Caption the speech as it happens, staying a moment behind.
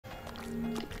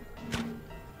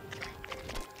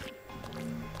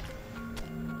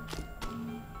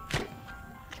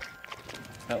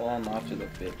Hell on off to the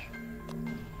bitch.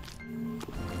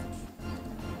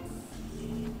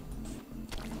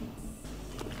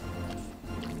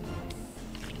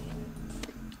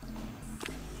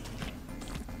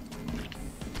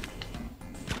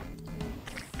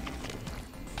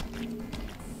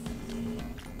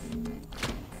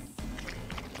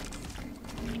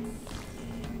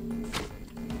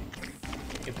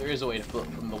 If there is a way to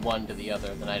flip from the one to the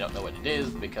other, then I don't know what it is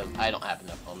because I don't have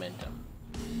enough momentum.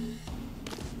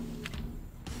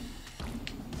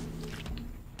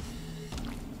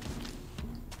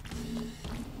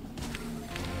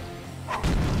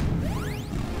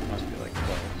 Must be like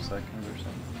 12 seconds or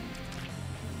something.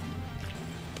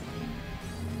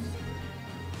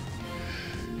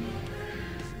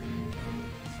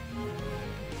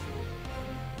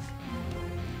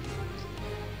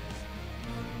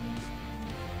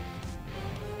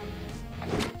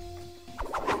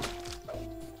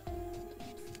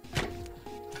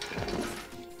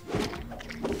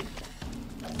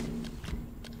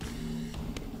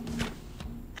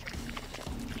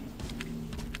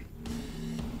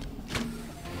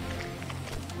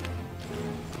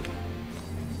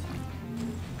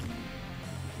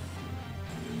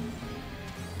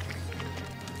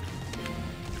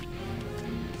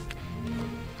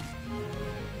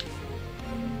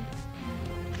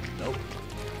 Nope.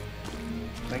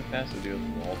 I think that has to do with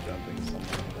wall jumping somewhere,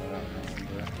 but I don't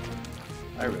remember.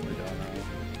 I really don't know.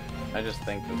 I just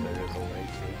think that there is a way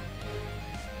to.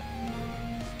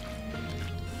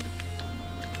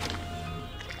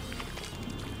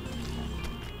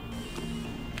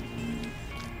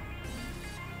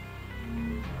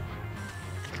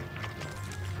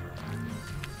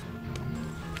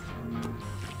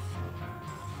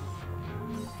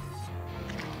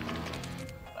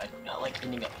 I don't like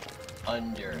ending up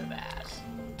under that.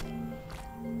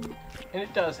 And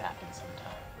it does happen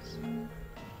sometimes.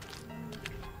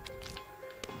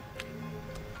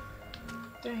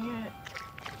 Dang it.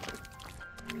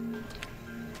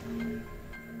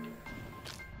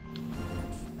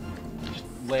 Just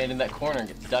land in that corner and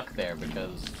get stuck there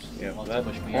because Yeah, wants that to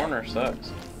push me corner up.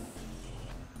 sucks.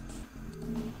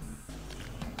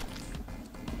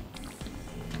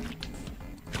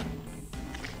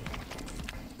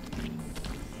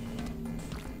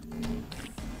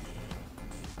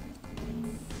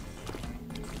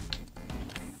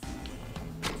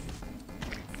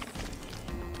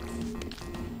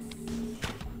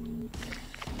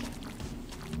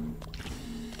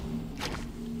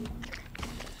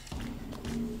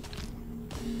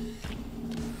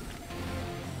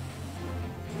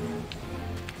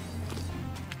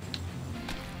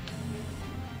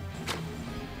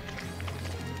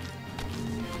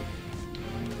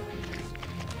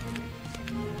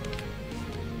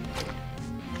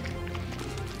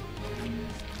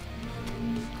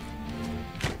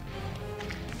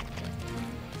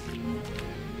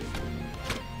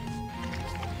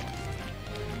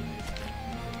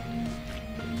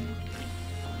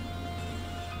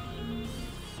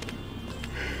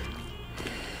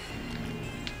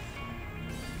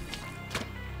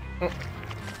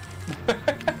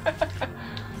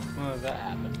 Well, that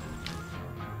happened.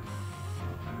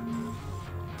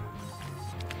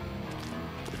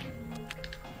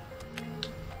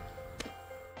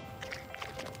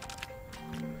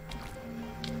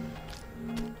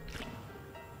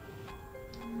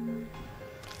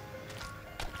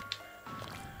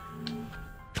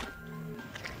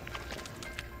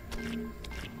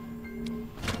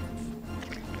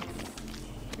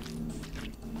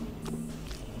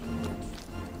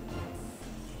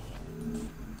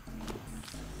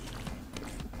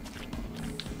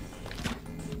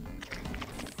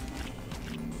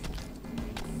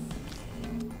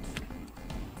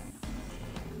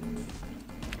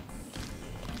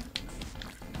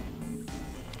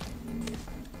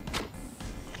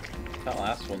 That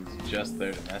last one's just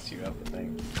there to mess you up, I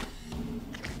think.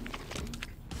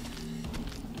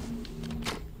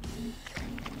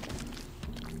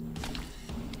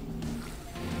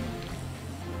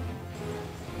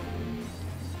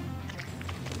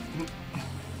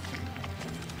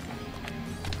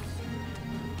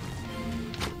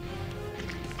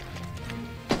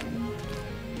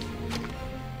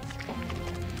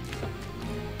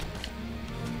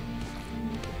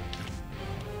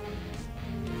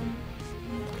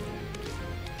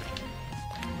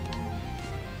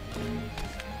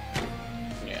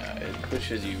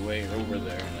 Pushes you way over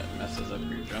there and it messes up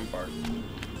your jump arc.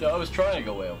 No, I was trying to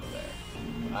go way over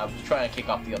there. I was trying to kick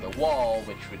off the other wall,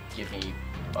 which would give me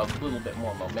a little bit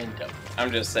more momentum.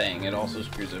 I'm just saying, it also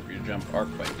screws up your jump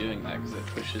arc by doing that, because it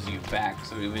pushes you back,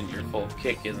 so even your full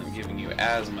kick isn't giving you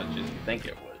as much as you think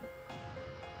it would.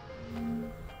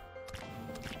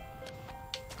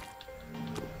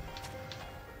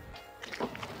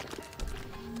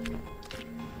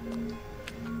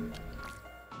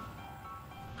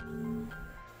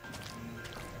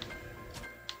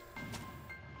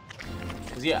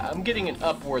 Yeah, I'm getting an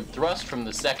upward thrust from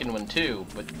the second one too,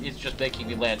 but it's just making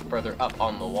me land further up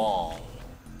on the wall.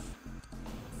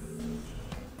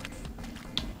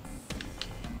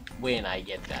 When I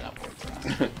get that upward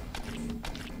thrust.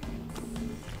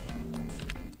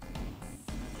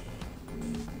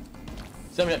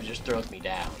 Sometimes it just throws me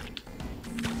down.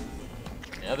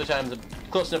 And other times I'm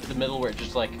close enough to the middle where it's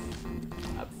just like,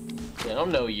 I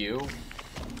don't know you.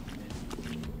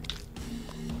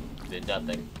 Did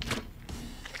nothing.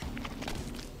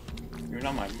 You're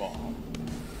not my ball.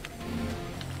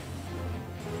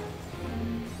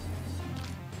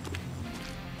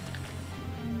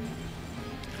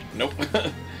 Nope.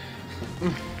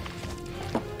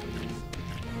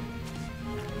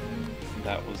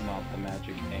 That was not the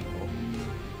magic angle.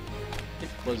 It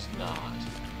was not.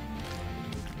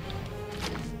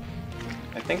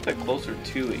 I think the closer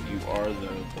to it you are, the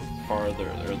farther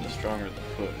or the stronger the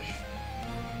push.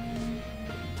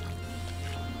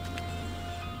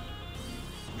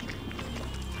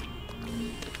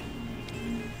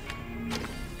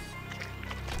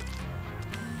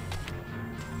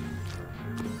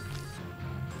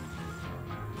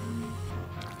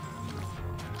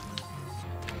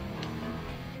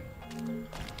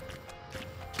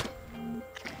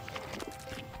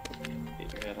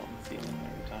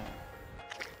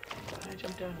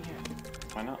 Jump down here.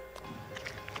 Why not?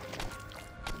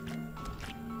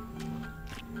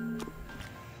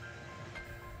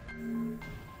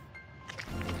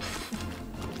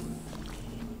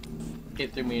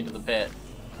 It threw me into the pit.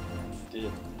 It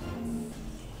did.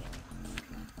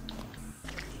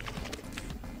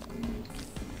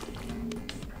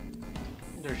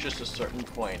 There's just a certain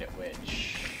point at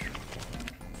which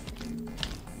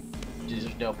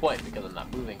there's no point because I'm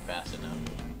not moving fast enough.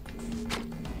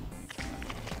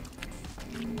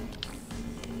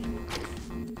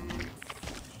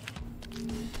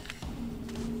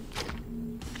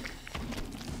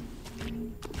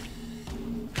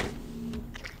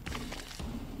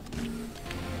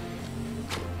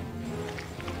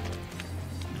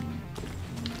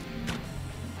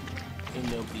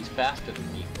 Nobody's faster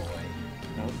than me, boy.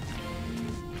 Nope.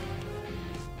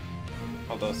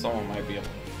 Although someone might be able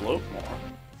to float more.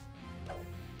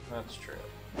 That's true.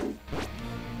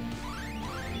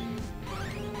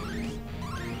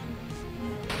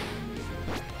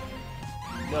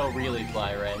 No, really,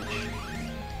 fly wrench.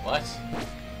 What?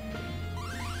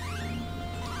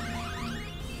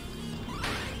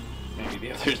 Maybe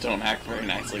the others don't act very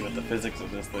nicely with the physics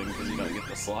of this thing because you don't get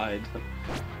the slide.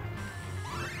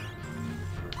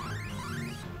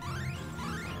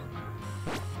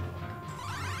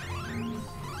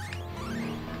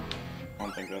 I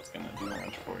don't think that's gonna do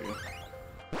much for you.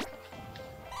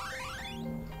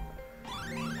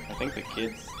 I think the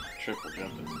kids' triple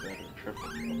jump is better. Triple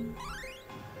jump.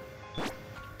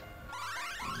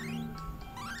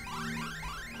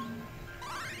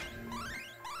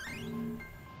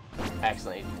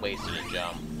 Accidentally wasted a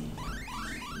jump.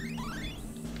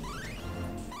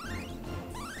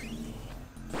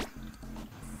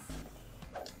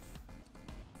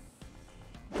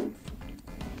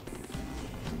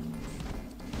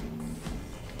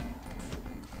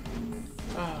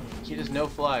 Oh, kid is no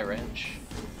fly wrench.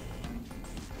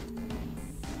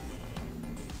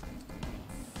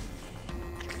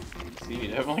 See, you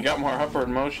definitely got more upward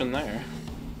motion there.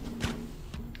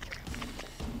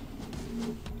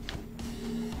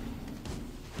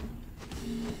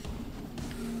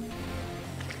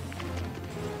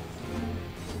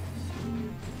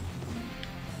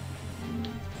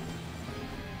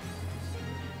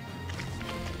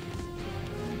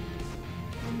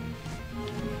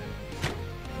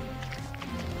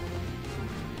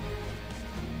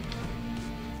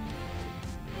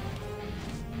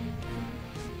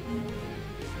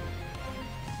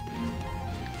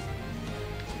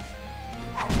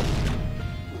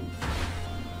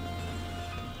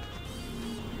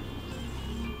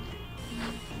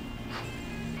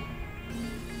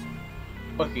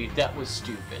 Okay, that was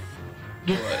stupid.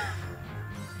 What?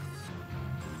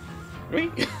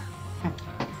 Wait.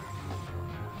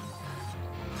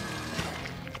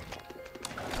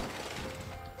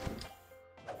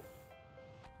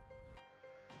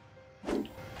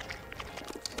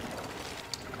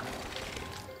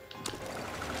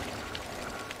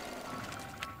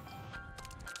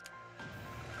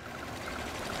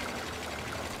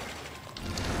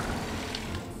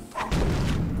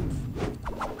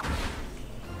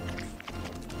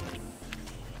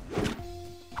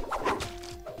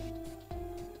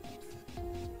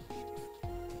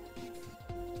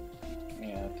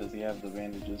 Does he have the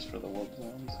bandages for the warp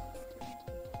zones?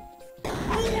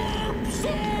 Warp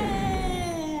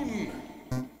zone!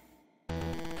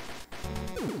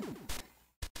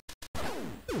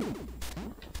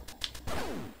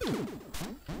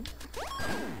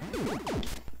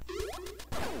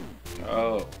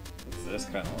 Oh, it's this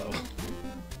kind of level.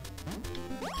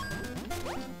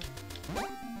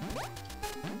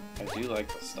 I do like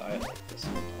the style of this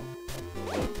one though.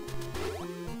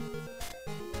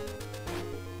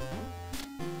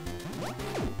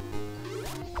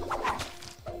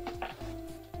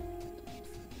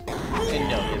 And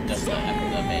no, it does not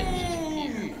have the bandages from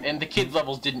here. And the kids'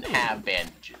 levels didn't have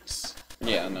bandages.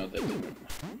 Yeah, no, they didn't.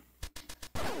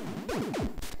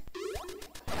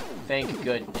 Thank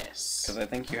goodness. Because I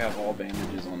think you have all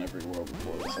bandages on every world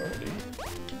before this already.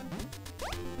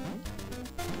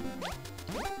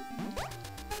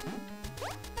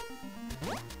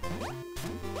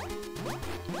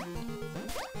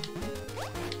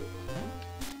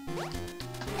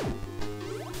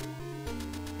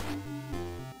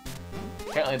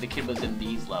 Apparently the kid was in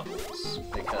these levels,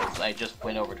 because I just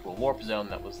went over to a warp zone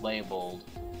that was labeled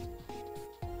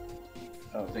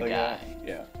Oh, the guy.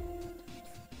 Yeah.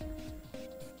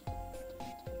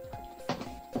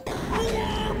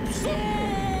 Warp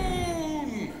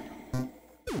zone!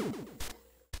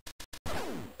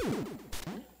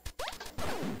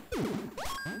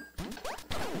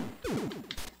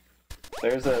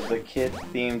 There's the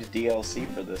kid-themed DLC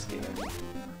for this game.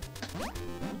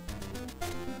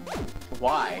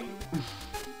 Why?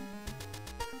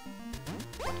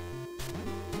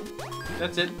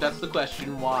 That's it, that's the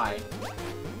question, why?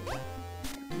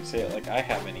 You say it like I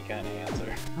have any kind of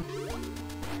answer.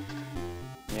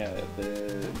 Yeah,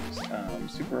 the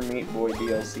Super Meat Boy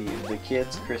DLC, The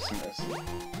Kid's Christmas,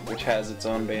 which has its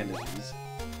own bandages.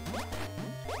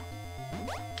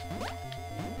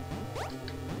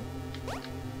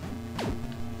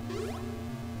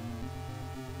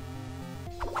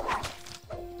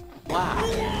 Wow.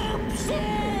 Warp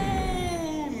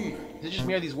zone! Is it just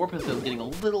me or are these warp zones getting a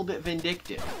little bit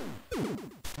vindictive?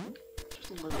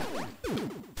 Just a little bit.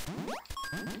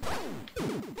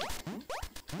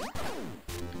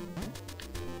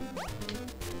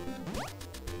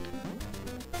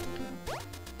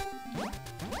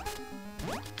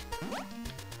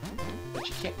 But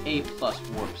you can't A+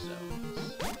 warp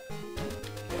zones.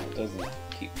 Yeah, it doesn't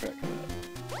keep track of that.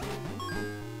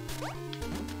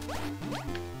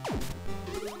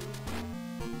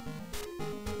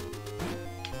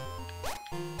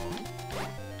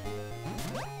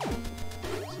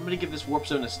 Somebody give this warp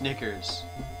zone a Snickers.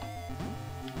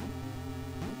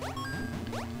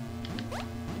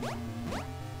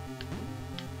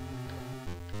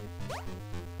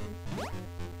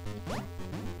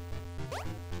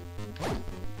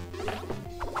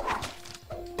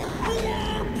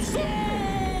 Warp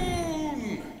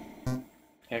zone!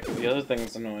 Yeah, because the other thing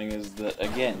that's annoying is that,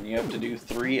 again, you have to do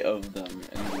 3 of them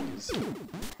in these.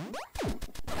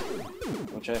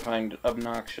 Which I find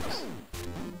obnoxious.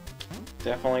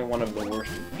 Definitely one of the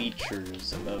worst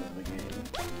features of the game.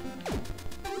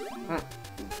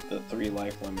 The 3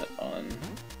 life limit on.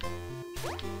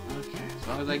 Okay, as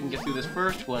long as I can get through this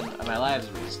first one, my lives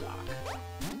restock.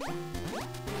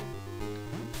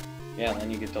 Yeah,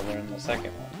 then you get to learn the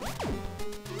second one.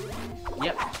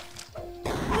 Yep.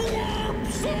 Warp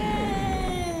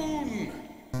zone!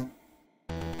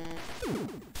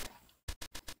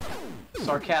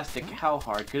 Sarcastic, how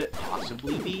hard could it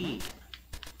possibly be?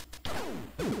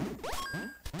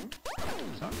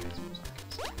 Sarcasm,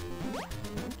 sarcasm.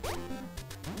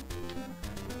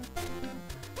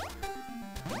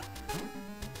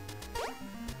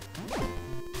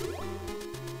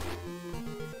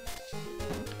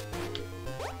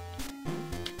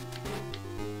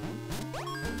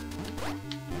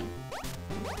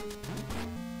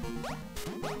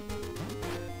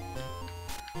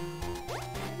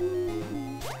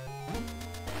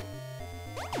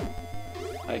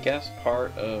 I guess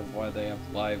part of why they have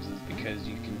lives is because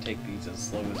you can take these as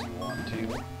slow as you want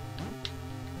to.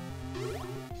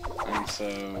 And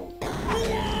so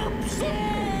Warp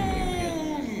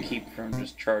zone! you can keep from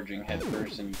just charging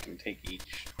headfirst, and you can take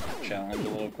each challenge a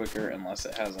little quicker unless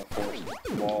it has a forced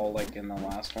wall like in the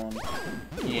last one.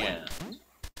 Yeah.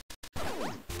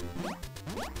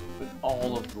 But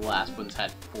all of the last ones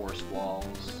had force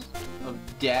walls of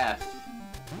death.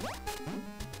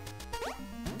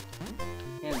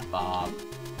 And Bob.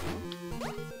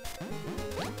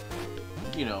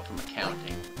 You know, from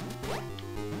accounting.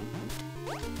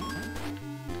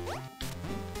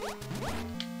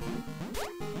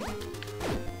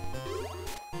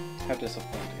 How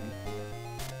disappointing.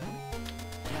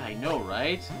 Yeah, I I know,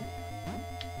 right?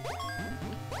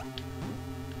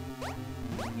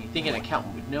 You think an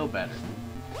accountant would know better.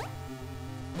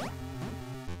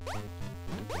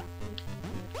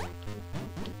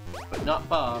 But not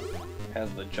Bob.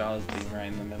 Has the Jaws theme right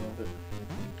in the middle of it.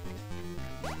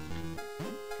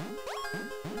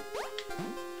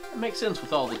 That makes sense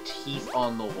with all the teeth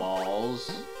on the walls.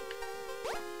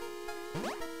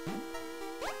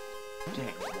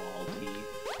 Dang wall teeth.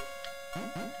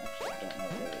 Actually, I don't know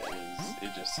what it is.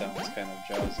 It just sounds kind of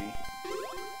Jawsy.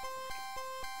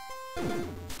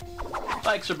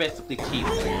 Spikes are basically teeth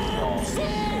for your walls.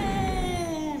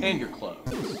 And your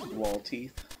clothes. Wall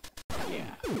teeth.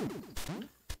 Yeah.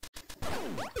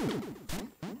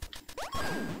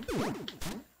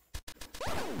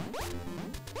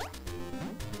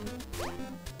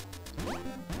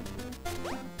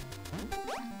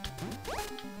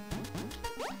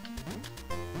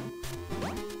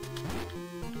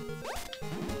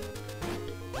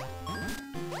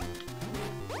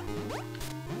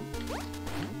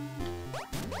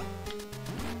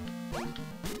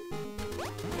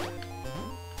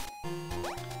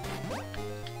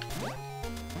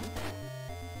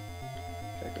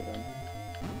 Check it out.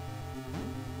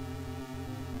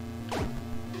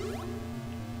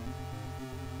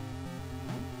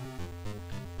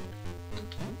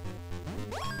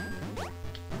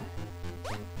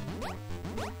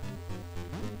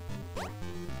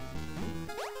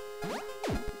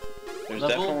 There's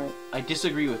Level, definitely I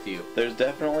disagree with you. there's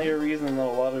definitely a reason that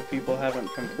a lot of people haven't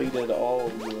completed all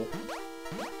of the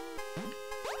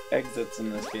exits in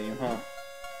this game, huh?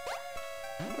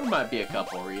 There might be a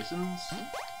couple reasons.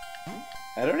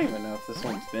 I don't even know if this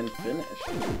one's been finished,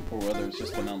 or whether it's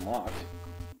just been unlocked.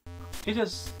 It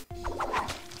is...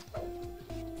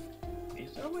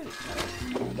 Is there a way to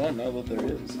tell? I don't know that there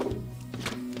is.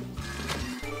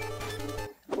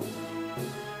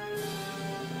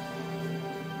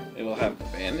 It'll have the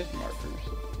bandage markers.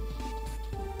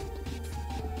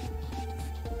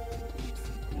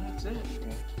 That's it.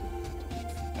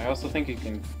 I also think you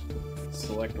can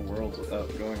select worlds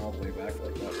without going all the way back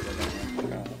like that, but I don't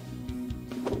know how.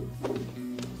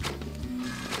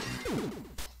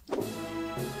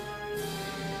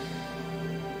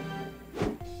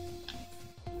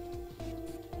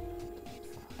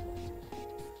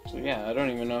 So yeah, I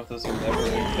don't even know if this one's ever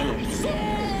been finished, to be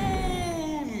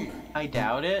honest. I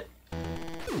doubt it.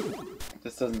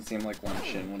 This doesn't seem like one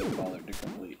Shin would have bothered to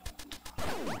complete.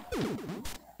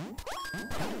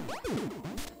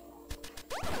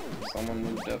 Someone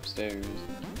moved upstairs.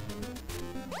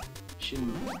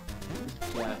 Shin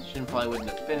probably wouldn't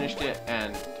have finished it,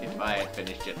 and if I had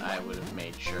finished it, I would have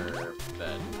made sure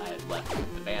that I had left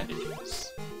with the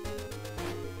bandages.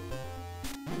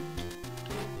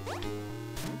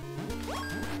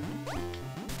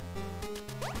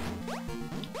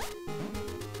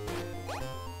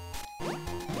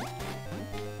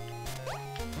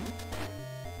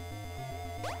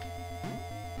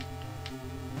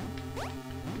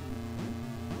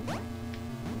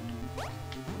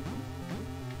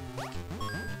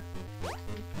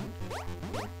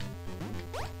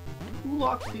 Who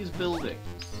locked these buildings?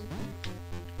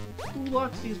 Who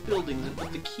locks these buildings and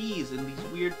put the keys in these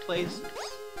weird places?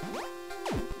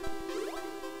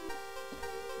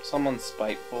 Someone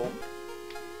spiteful.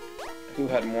 Who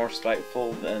had more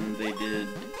spiteful than they did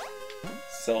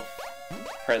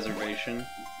self-preservation.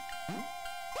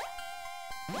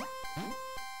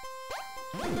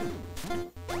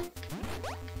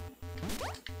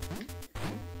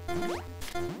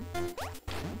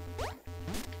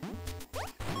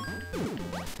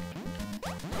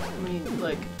 I mean,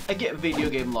 like, I get video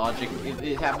game logic.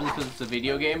 It happens because it's a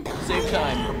video game, but at the same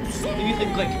time, if you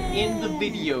think, like, in the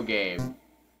video game,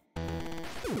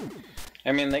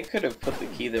 I mean, they could have put the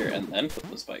key there and then put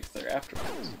the spikes there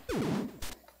afterwards.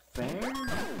 fair?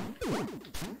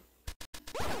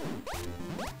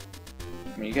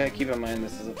 I mean, you gotta keep in mind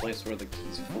this is a place where the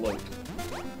keys float.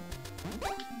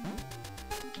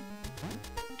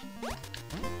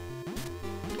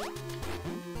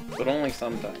 But only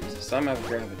sometimes. Some have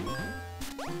gravity.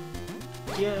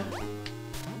 Yeah.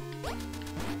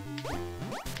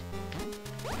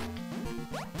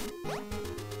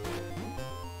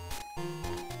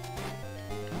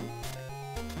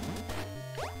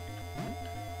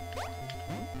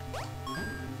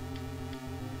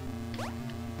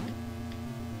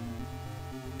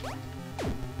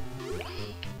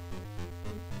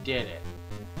 Did it.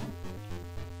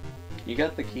 You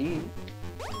got the key.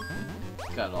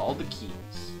 Got all the keys.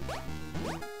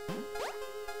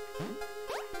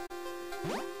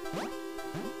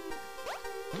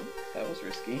 That was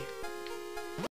risky.